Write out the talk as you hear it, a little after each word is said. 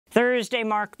Thursday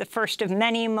marked the first of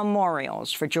many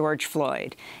memorials for George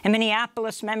Floyd. In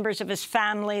Minneapolis, members of his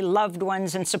family, loved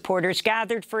ones, and supporters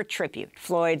gathered for a tribute.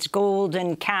 Floyd's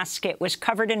golden casket was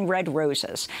covered in red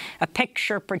roses. A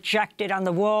picture projected on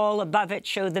the wall above it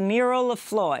showed the mural of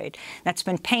Floyd that's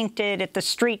been painted at the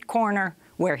street corner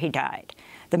where he died.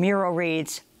 The mural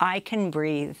reads, "I can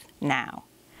breathe now."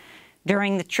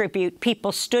 During the tribute,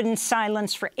 people stood in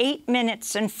silence for 8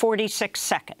 minutes and 46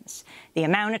 seconds, the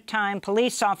amount of time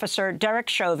police officer Derek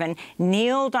Chauvin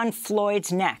kneeled on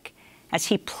Floyd's neck as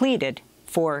he pleaded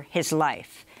for his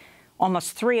life.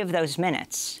 Almost 3 of those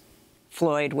minutes,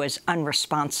 Floyd was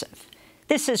unresponsive.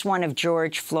 This is one of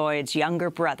George Floyd's younger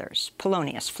brothers,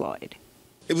 Philonise Floyd.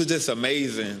 It was just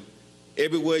amazing.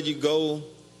 Everywhere you go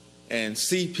and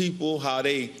see people, how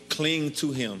they cling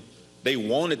to him. They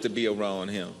wanted to be around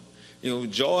him. You know,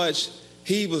 George,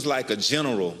 he was like a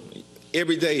general.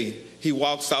 Every day he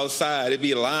walks outside, there'd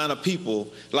be a line of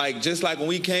people, just like when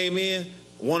we came in,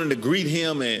 wanting to greet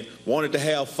him and wanted to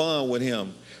have fun with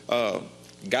him.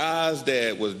 Guys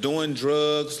that was doing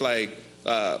drugs, like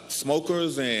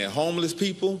smokers and homeless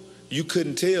people, you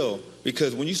couldn't tell,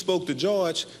 because when you spoke to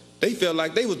George, they felt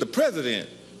like they was the president,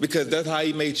 because that's how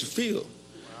he made you feel.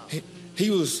 Wow. He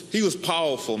was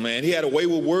powerful, man. He had a way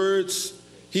with words.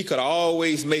 He could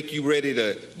always make you ready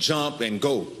to jump and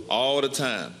go all the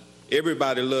time.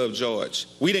 Everybody loved George.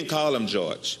 We didn't call him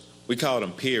George. We called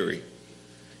him Perry.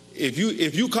 If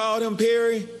you called him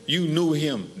Perry, you knew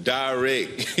him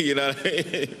direct, you know what I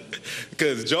mean?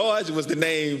 Because George was the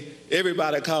name,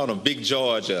 everybody called him Big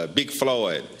George, Big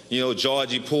Floyd, you know,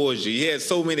 Georgie Porgy. He had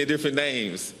so many different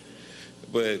names.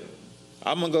 But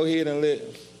I'm going to go ahead and let...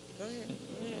 Go ahead.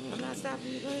 I'm not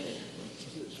stopping you. Go ahead.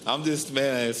 I'm just,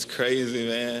 man, it's crazy,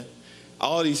 man.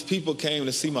 All these people came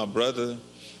to see my brother,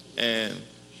 and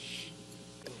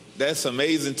that's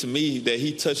amazing to me that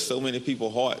he touched so many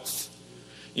people's hearts,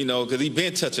 you know, because he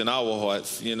been touching our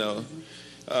hearts, you know.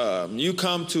 You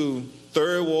come to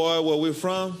Third Ward, where we're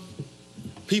from,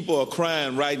 people are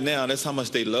crying right now. That's how much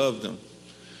they love them.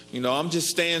 You know, I'm just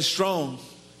staying strong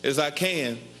as I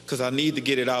can because I need to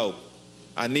get it out.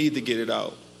 I need to get it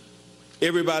out.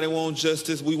 Everybody wants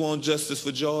justice. We want justice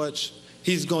for George.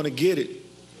 He's going to get it.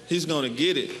 He's going to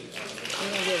get it.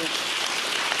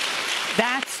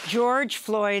 That's George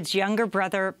Floyd's younger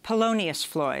brother, Philonise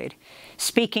Floyd,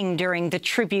 speaking during the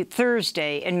tribute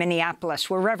Thursday in Minneapolis,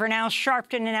 where Reverend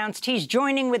Sharpton announced he's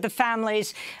joining with the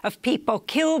families of people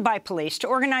killed by police to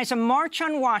organize a march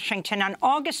on Washington on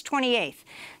August 28th,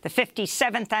 the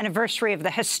 57th anniversary of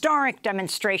the historic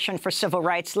demonstration for civil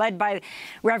rights led by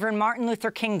Reverend Martin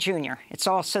Luther King, Jr. It's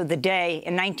also the day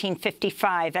in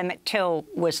 1955 Emmett Till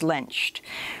was lynched.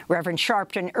 Reverend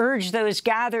Sharpton urged those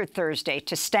gathered Thursday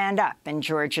to stand up in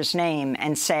George's name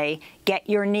and say, "Get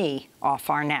your knee off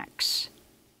our necks."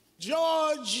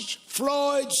 George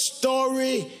Floyd's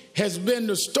story has been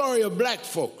the story of black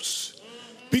folks,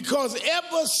 because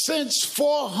ever since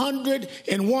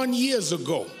 401 years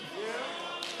ago,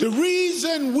 the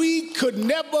reason we could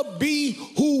never be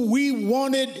who we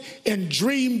wanted and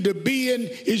dreamed to be in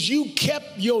is you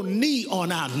kept your knee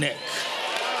on our neck.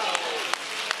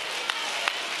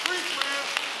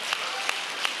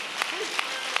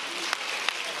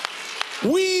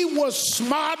 We were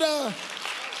smarter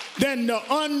than the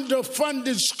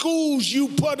underfunded schools you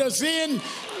put us in,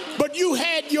 but you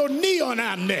had your knee on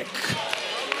our neck.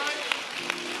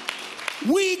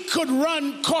 We could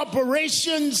run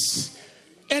corporations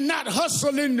and not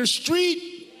hustle in the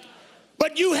street,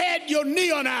 but you had your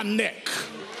knee on our neck.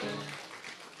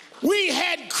 We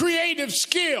had creative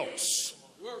skills.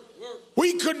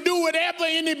 We could do whatever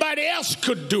anybody else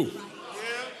could do,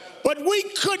 but we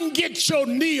couldn't get your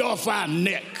knee off our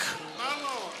neck.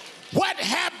 What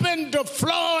happened to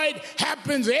Floyd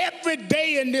happens every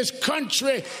day in this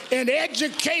country, in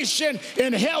education,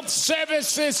 in health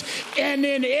services, and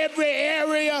in every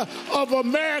area of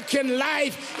American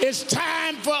life. It's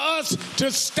time for us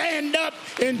to stand up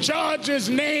in George's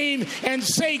name and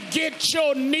say, "Get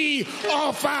your knee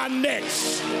off our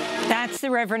necks." That's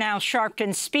the Reverend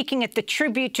Sharpton speaking at the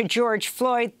tribute to George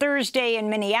Floyd Thursday in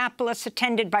Minneapolis,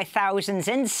 attended by thousands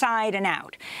inside and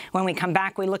out. When we come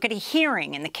back, we look at a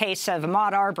hearing in the case of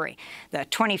Ahmaud Arbery, the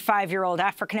 25-year-old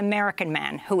African-American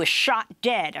man who was shot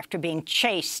dead after being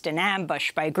chased and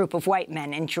ambushed by a group of white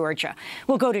men in Georgia.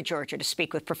 We'll go to Georgia to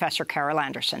speak with Professor Carol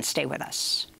Anderson. Stay with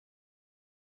us.